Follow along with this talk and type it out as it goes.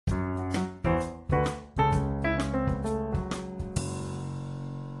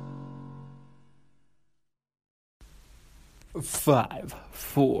5,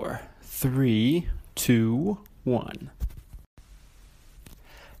 4, 3, 2, 1.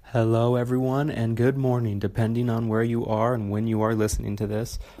 Hello, everyone, and good morning, depending on where you are and when you are listening to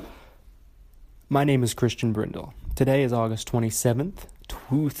this. My name is Christian Brindle. Today is August 27th,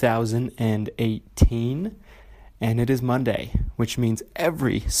 2018, and it is Monday, which means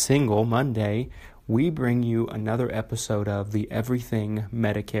every single Monday we bring you another episode of the Everything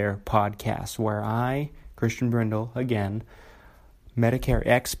Medicare podcast, where I, Christian Brindle, again, Medicare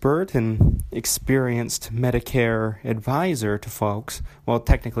expert and experienced Medicare advisor to folks. Well,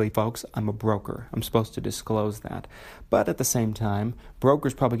 technically, folks, I'm a broker. I'm supposed to disclose that. But at the same time,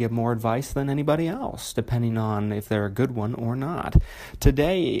 brokers probably give more advice than anybody else, depending on if they're a good one or not.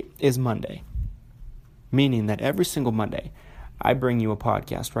 Today is Monday, meaning that every single Monday, I bring you a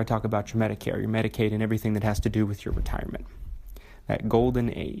podcast where I talk about your Medicare, your Medicaid, and everything that has to do with your retirement, that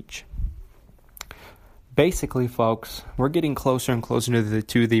golden age. Basically, folks, we're getting closer and closer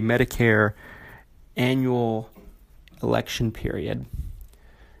to the Medicare annual election period,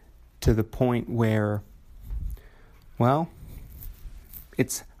 to the point where, well,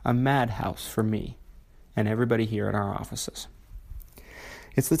 it's a madhouse for me and everybody here at our offices.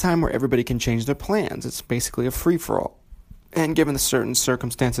 It's the time where everybody can change their plans. It's basically a free-for-all. And given the certain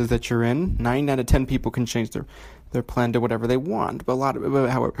circumstances that you're in, 9 out of 10 people can change their plan to whatever they want. But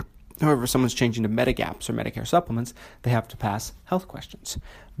However, if someone's changing to Medicaps or Medicare supplements, they have to pass health questions.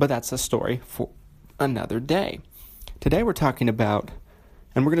 But that's a story for another day. Today we're talking about,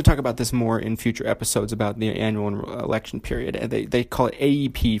 and we're going to talk about this more in future episodes about the annual election period. They call it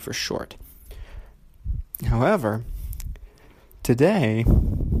AEP for short. However, today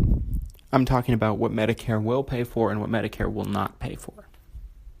I'm talking about what Medicare will pay for and what Medicare will not pay for.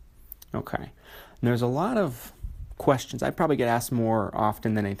 Okay. And there's a lot of questions. I probably get asked more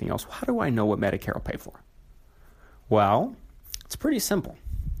often than anything else. How do I know what Medicare will pay for? Well, it's pretty simple.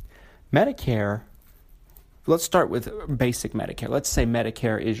 Medicare, let's start with basic Medicare. Let's say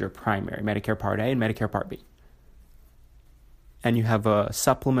Medicare is your primary, Medicare Part A and Medicare Part B. And you have a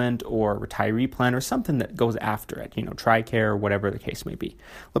supplement or retiree plan or something that goes after it, TRICARE, whatever the case may be.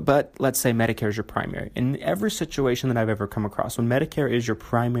 But let's say Medicare is your primary. In every situation that I've ever come across, when Medicare is your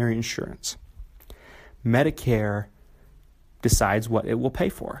primary insurance, Medicare decides what it will pay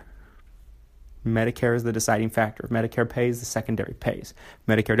for. Medicare is the deciding factor. If Medicare pays, the secondary pays.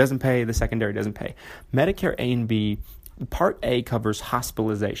 Medicare doesn't pay, the secondary doesn't pay. Medicare A and B, Part A covers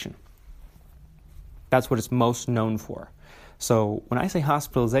hospitalization. That's what it's most known for. So when I say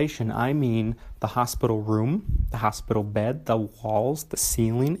hospitalization, I mean the hospital room, the hospital bed, the walls, the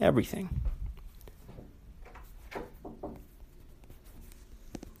ceiling, everything.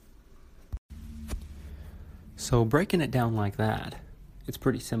 So breaking it down like that, it's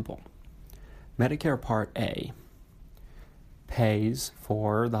pretty simple. Medicare Part A pays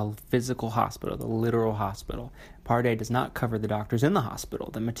for the physical hospital, the literal hospital. Part A does not cover the doctors in the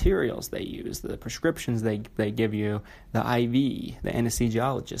hospital, the materials they use, the prescriptions they give you, the IV, the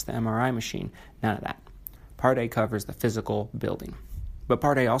anesthesiologist, the MRI machine, none of that. Part A covers the physical building. But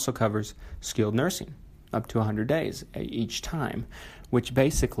Part A also covers skilled nursing, up to 100 days each time, which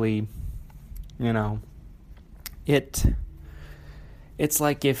basically, it's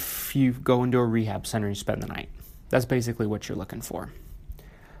like if you go into a rehab center and you spend the night. That's basically what you're looking for.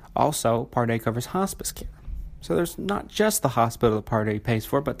 Also, Part A covers hospice care. So there's not just the hospital that Part A pays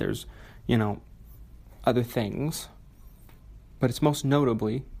for, but there's, other things. But it's most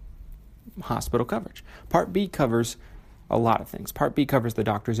notably hospital coverage. Part B covers a lot of things. Part B covers the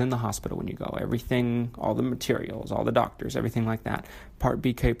doctors in the hospital when you go. Everything, all the materials, all the doctors, everything like that. Part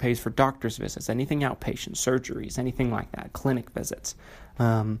B pays for doctor's visits, anything outpatient, surgeries, anything like that, clinic visits.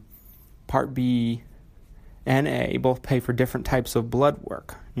 Part B and A both pay for different types of blood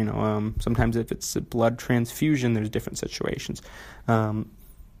work. Sometimes if it's a blood transfusion, there's different situations.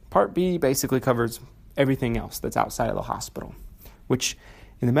 Part B basically covers everything else that's outside of the hospital, which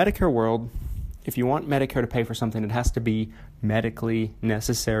in the Medicare world, if you want Medicare to pay for something, it has to be medically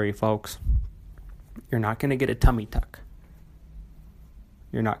necessary, folks. You're not going to get a tummy tuck.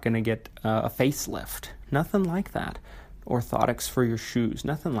 You're not going to get a facelift. Nothing like that. Orthotics for your shoes.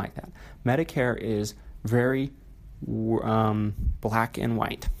 Nothing like that. Medicare is very black and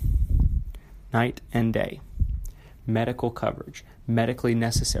white. Night and day. Medical coverage. Medically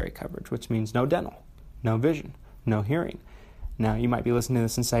necessary coverage, which means no dental, no vision, no hearing. Now, you might be listening to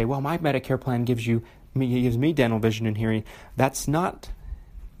this and say, well, my Medicare plan gives me dental, vision, and hearing. That's not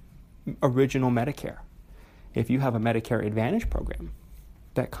original Medicare. If you have a Medicare Advantage program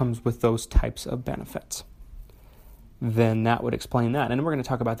that comes with those types of benefits, then that would explain that. And we're going to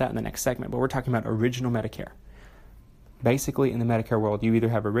talk about that in the next segment, but we're talking about original Medicare. Basically, in the Medicare world, you either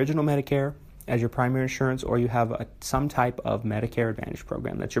have original Medicare as your primary insurance, or you have some type of Medicare Advantage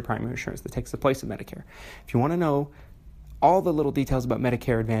program that's your primary insurance that takes the place of Medicare. If you want to know all the little details about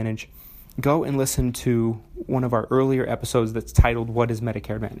Medicare Advantage, go and listen to one of our earlier episodes that's titled, What is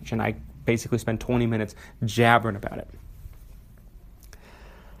Medicare Advantage? And I basically spent 20 minutes jabbering about it.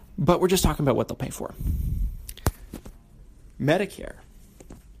 But we're just talking about what they'll pay for. Medicare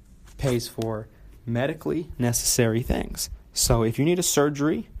pays for medically necessary things. So if you need a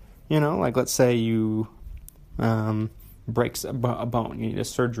surgery, like let's say you breaks a bone, you need a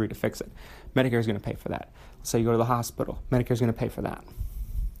surgery to fix it. Medicare is going to pay for that. Let's say you go to the hospital, Medicare is going to pay for that.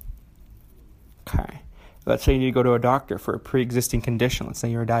 Okay. Let's say you need to go to a doctor for a pre-existing condition. Let's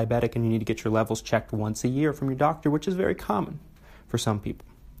say you're a diabetic and you need to get your levels checked once a year from your doctor, which is very common for some people.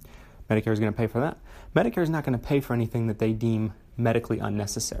 Medicare is going to pay for that. Medicare is not going to pay for anything that they deem medically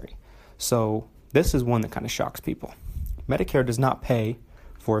unnecessary. So this is one that kind of shocks people. Medicare does not pay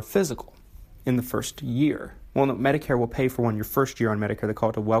for a physical in the first year. Well, no, Medicare will pay for one your first year on Medicare. They call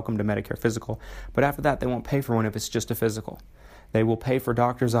it a Welcome to Medicare physical. But after that, they won't pay for one if it's just a physical. They will pay for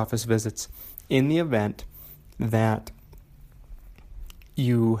doctor's office visits in the event that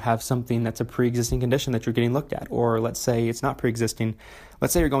you have something that's a pre-existing condition that you're getting looked at. Or let's say it's not pre-existing.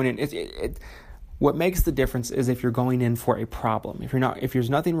 Let's say you're going in. What makes the difference is if you're going in for a problem. If there's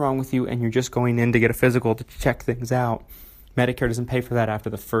nothing wrong with you and you're just going in to get a physical to check things out, Medicare doesn't pay for that after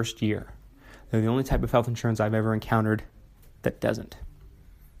the first year. They're the only type of health insurance I've ever encountered that doesn't.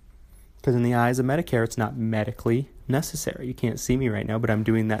 Because in the eyes of Medicare, it's not medically necessary. You can't see me right now, but I'm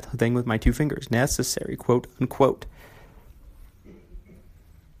doing that thing with my two fingers. Necessary, quote unquote.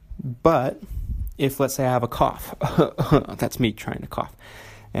 But if, let's say I have a cough, that's me trying to cough,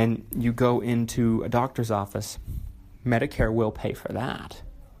 and you go into a doctor's office, Medicare will pay for that.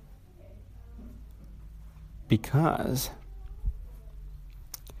 Because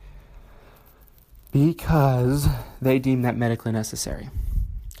they deem that medically necessary.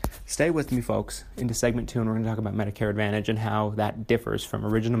 Stay with me, folks, into segment 2, and we're going to talk about Medicare Advantage and how that differs from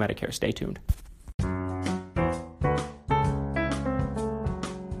original Medicare. Stay tuned.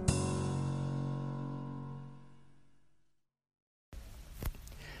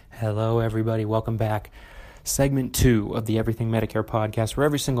 Hello, everybody. Welcome back. Segment 2 of the Everything Medicare podcast, where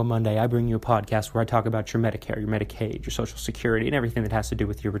every single Monday I bring you a podcast where I talk about your Medicare, your Medicaid, your Social Security, and everything that has to do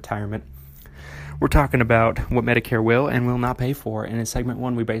with your retirement. We're talking about what Medicare will and will not pay for. And in segment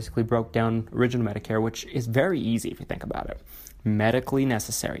 1, we basically broke down original Medicare, which is very easy if you think about it. Medically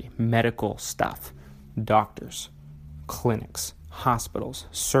necessary, medical stuff, doctors, clinics, hospitals,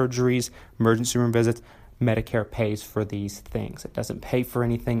 surgeries, emergency room visits. Medicare pays for these things. It doesn't pay for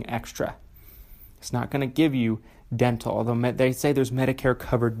anything extra. It's not going to give you dental, although they say there's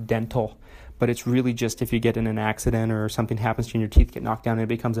Medicare-covered dental, but it's really just if you get in an accident or something happens to you and your teeth get knocked down, it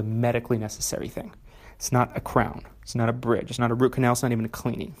becomes a medically necessary thing. It's not a crown. It's not a bridge. It's not a root canal. It's not even a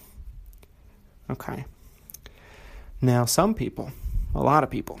cleaning. Okay. Now, some people, a lot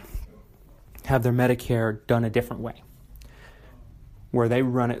of people, have their Medicare done a different way, where they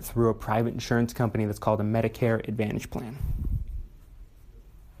run it through a private insurance company that's called a Medicare Advantage Plan.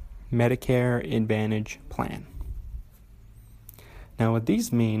 Medicare Advantage Plan. Now, what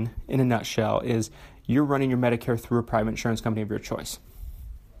these mean, in a nutshell, is you're running your Medicare through a private insurance company of your choice.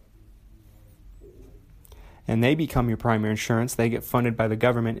 And they become your primary insurance. They get funded by the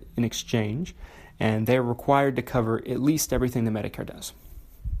government in exchange, and they're required to cover at least everything that Medicare does.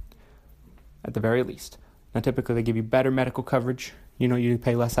 At the very least. Now, typically, they give you better medical coverage. You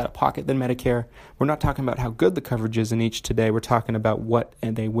pay less out of pocket than Medicare. We're not talking about how good the coverage is in each today. We're talking about what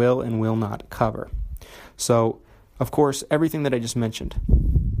they will and will not cover. So, of course, everything that I just mentioned,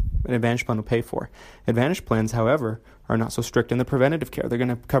 an Advantage Plan will pay for. Advantage Plans, however, are not so strict in the preventative care. They're going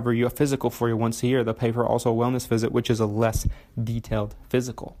to cover you a physical for you once a year. They'll pay for also a wellness visit, which is a less detailed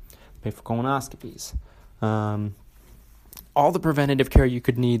physical. They pay for colonoscopies. All the preventative care you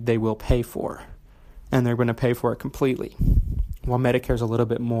could need, they will pay for. And they're going to pay for it completely. While Medicare is a little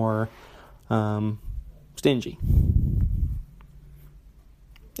bit more stingy.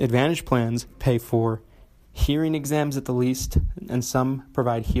 Advantage Plans pay for hearing exams at the least, and some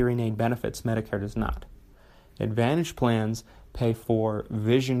provide hearing aid benefits. Medicare does not. Advantage Plans pay for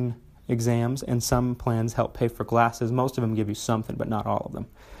vision exams, and some plans help pay for glasses. Most of them give you something, but not all of them.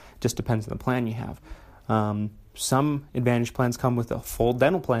 Just depends on the plan you have. Some Advantage Plans come with a full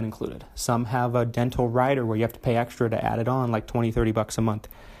dental plan included. Some have a dental rider where you have to pay extra to add it on, like $20-$30 a month.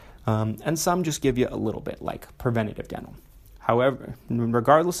 And some just give you a little bit, like preventative dental. However,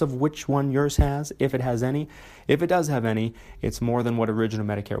 regardless of which one yours has, if it has any, if it does have any, it's more than what original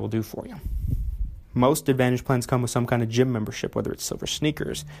Medicare will do for you. Most Advantage plans come with some kind of gym membership, whether it's Silver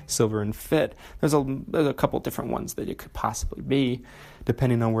Sneakers, Silver and Fit. There's a couple different ones that it could possibly be,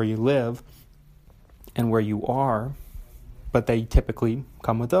 depending on where you live and where you are. But they typically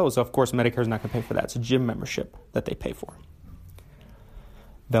come with those. So, of course, Medicare is not going to pay for that. It's a gym membership that they pay for.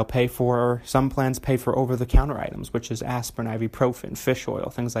 They'll pay for, some plans pay for over-the-counter items, which is aspirin, ibuprofen, fish oil,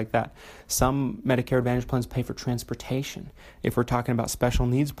 things like that. Some Medicare Advantage plans pay for transportation. If we're talking about special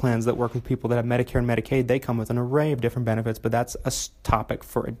needs plans that work with people that have Medicare and Medicaid, they come with an array of different benefits, but that's a topic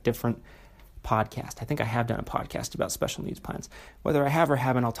for a different podcast. I think I have done a podcast about special needs plans. Whether I have or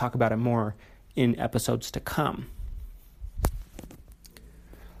haven't, I'll talk about it more in episodes to come.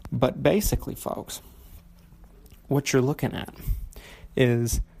 But basically, folks, what you're looking at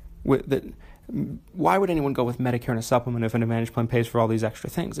is why would anyone go with Medicare and a supplement if an Advantage plan pays for all these extra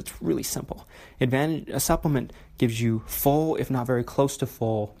things? It's really simple. A supplement gives you full, if not very close to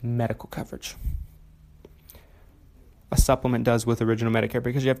full, medical coverage. A supplement does with original Medicare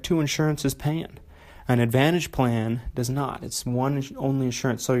because you have two insurances paying. An Advantage plan does not. It's one only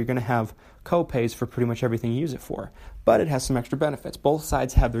insurance, so you're going to have co-pays for pretty much everything you use it for. But it has some extra benefits. Both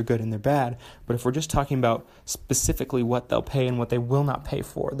sides have their good and their bad, but if we're just talking about specifically what they'll pay and what they will not pay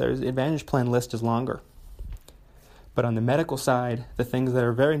for, the Advantage plan list is longer. But on the medical side, the things that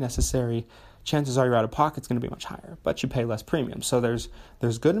are very necessary, chances are your out-of-pocket's going to be much higher, but you pay less premium. So there's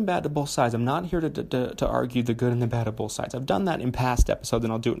good and bad to both sides. I'm not here to argue the good and the bad of both sides. I've done that in past episodes,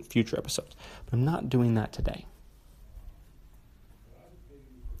 and I'll do it in future episodes. But I'm not doing that today.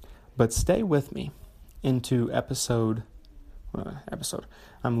 But stay with me into episode.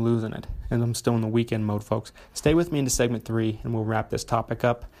 I'm losing it, and I'm still in the weekend mode, folks. Stay with me into segment 3, and we'll wrap this topic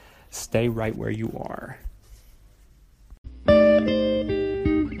up. Stay right where you are.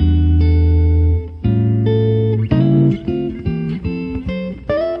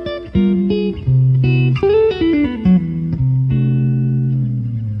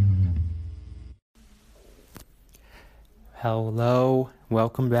 Hello,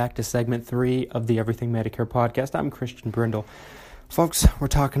 welcome back to segment 3 of the Everything Medicare podcast. I'm Christian Brindle. Folks, we're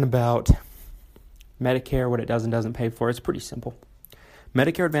talking about Medicare, what it does and doesn't pay for. It's pretty simple.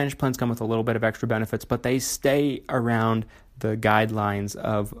 Medicare Advantage plans come with a little bit of extra benefits, but they stay around the guidelines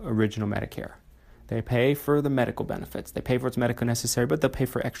of original Medicare. They pay for the medical benefits. They pay for what's medically necessary, but they'll pay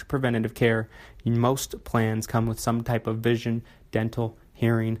for extra preventative care. Most plans come with some type of vision, dental,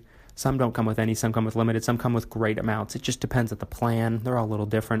 hearing. Some don't come with any, some come with limited, some come with great amounts. It just depends on the plan. They're all a little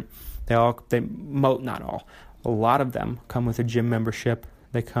different. Not all. A lot of them come with a gym membership.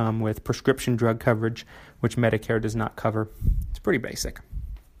 They come with prescription drug coverage, which Medicare does not cover. It's pretty basic.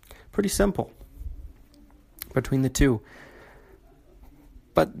 Pretty simple between the two.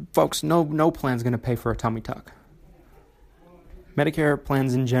 But folks, no plan's going to pay for a tummy tuck. Medicare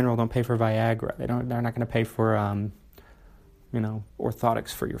plans in general don't pay for Viagra. They're not going to pay for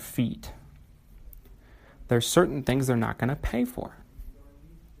orthotics for your feet. There's certain things they're not going to pay for.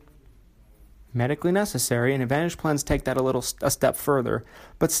 Medically necessary, and Advantage plans take that a step further,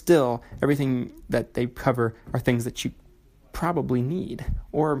 but still, everything that they cover are things that you probably need,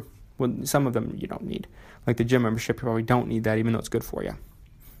 or some of them you don't need. Like the gym membership, you probably don't need that, even though it's good for you.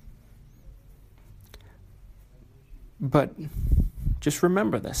 But just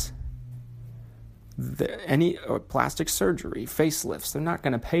remember this. Any plastic surgery, facelifts, they're not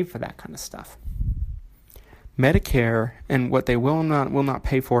going to pay for that kind of stuff. Medicare and what they will not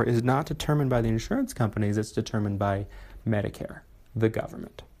pay for is not determined by the insurance companies, it's determined by Medicare, the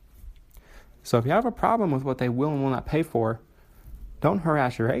government. So if you have a problem with what they will and will not pay for, don't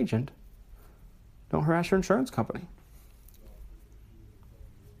harass your agent. Don't harass your insurance company.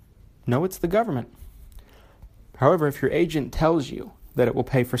 No, it's the government. However, if your agent tells you that it will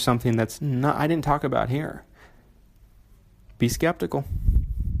pay for something that's not, I didn't talk about here, be skeptical.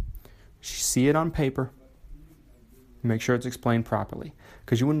 See it on paper. Make sure it's explained properly,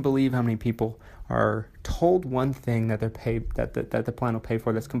 because you wouldn't believe how many people are told one thing that they're paid that the plan will pay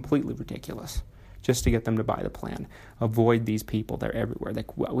for that's completely ridiculous, just to get them to buy the plan. Avoid these people; they're everywhere.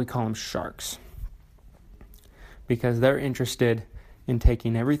 We call them sharks, because they're interested in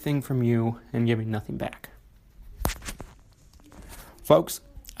taking everything from you and giving nothing back. Folks,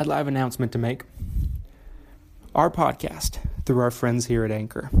 I'd have an announcement to make. Our podcast, through our friends here at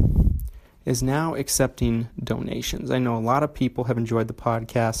Anchor, is now accepting donations. I know a lot of people have enjoyed the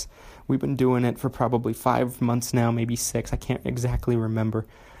podcast. We've been doing it for probably 5 months now, maybe 6. I can't exactly remember.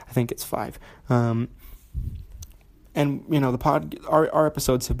 I think it's 5. And our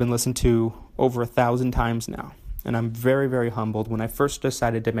episodes have been listened to over 1,000 times now. And I'm very, very humbled. When I first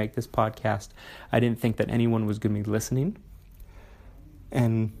decided to make this podcast, I didn't think that anyone was going to be listening.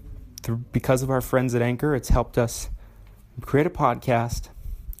 And Because of our friends at Anchor, it's helped us create a podcast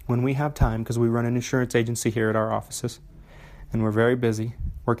when we have time, because we run an insurance agency here at our offices, and we're very busy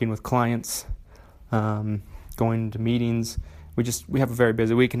working with clients, going to meetings. We have a very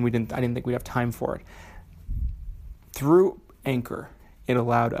busy week, and I didn't think we'd have time for it. Through Anchor, it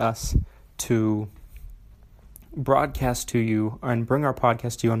allowed us to broadcast to you and bring our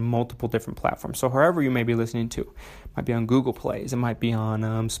podcast to you on multiple different platforms. So however you may be listening to, it might be on Google Plays, it might be on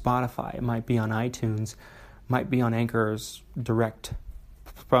Spotify, it might be on iTunes, it might be on Anchor's direct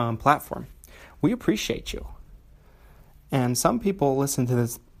platform. We appreciate you. And some people listen to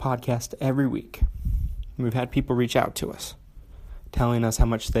this podcast every week. We've had people reach out to us telling us how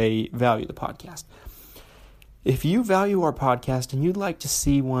much they value the podcast. If you value our podcast and you'd like to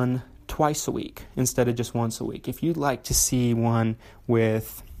see one twice a week instead of just once a week, if you'd like to see one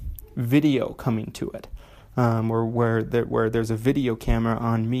with video coming to it, or where there's a video camera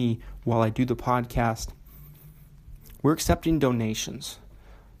on me while I do the podcast, we're accepting donations.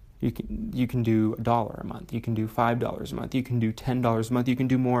 You can do $1 a month. You can do $5 a month. You can do $10 a month. You can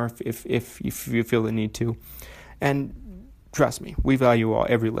do more if you feel the need to. And trust me, we value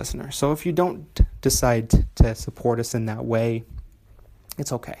every listener. So if you don't decide to support us in that way,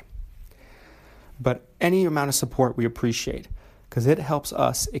 it's okay. But any amount of support we appreciate, because it helps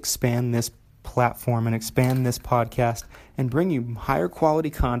us expand this platform and expand this podcast and bring you higher quality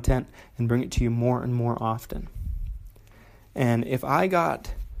content and bring it to you more and more often. And if I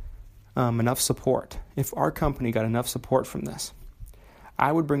got enough support, if our company got enough support from this,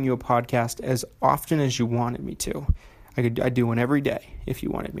 I would bring you a podcast as often as you wanted me to. I'd do one every day if you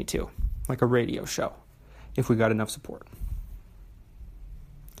wanted me to, like a radio show, if we got enough support.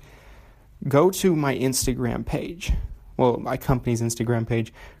 Go to my Instagram page, my company's Instagram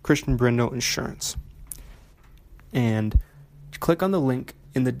page, Christian Brindle Insurance, and click on the link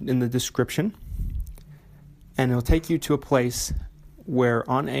in the description, and it'll take you to a place where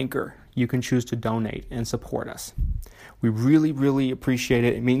on Anchor you can choose to donate and support us. We really, really appreciate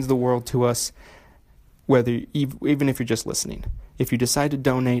it. It means the world to us, even if you're just listening. If you decide to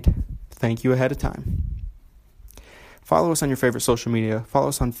donate, thank you ahead of time. Follow us on your favorite social media. Follow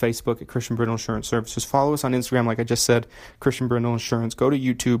us on Facebook at Christian Brindle Insurance Services. Follow us on Instagram, like I just said, Christian Brindle Insurance. Go to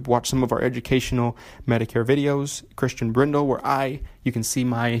YouTube, watch some of our educational Medicare videos, Christian Brindle, where you can see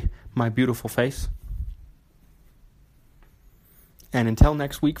my beautiful face. And until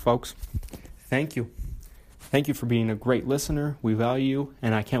next week, folks, thank you. Thank you for being a great listener. We value you,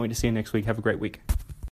 and I can't wait to see you next week. Have a great week.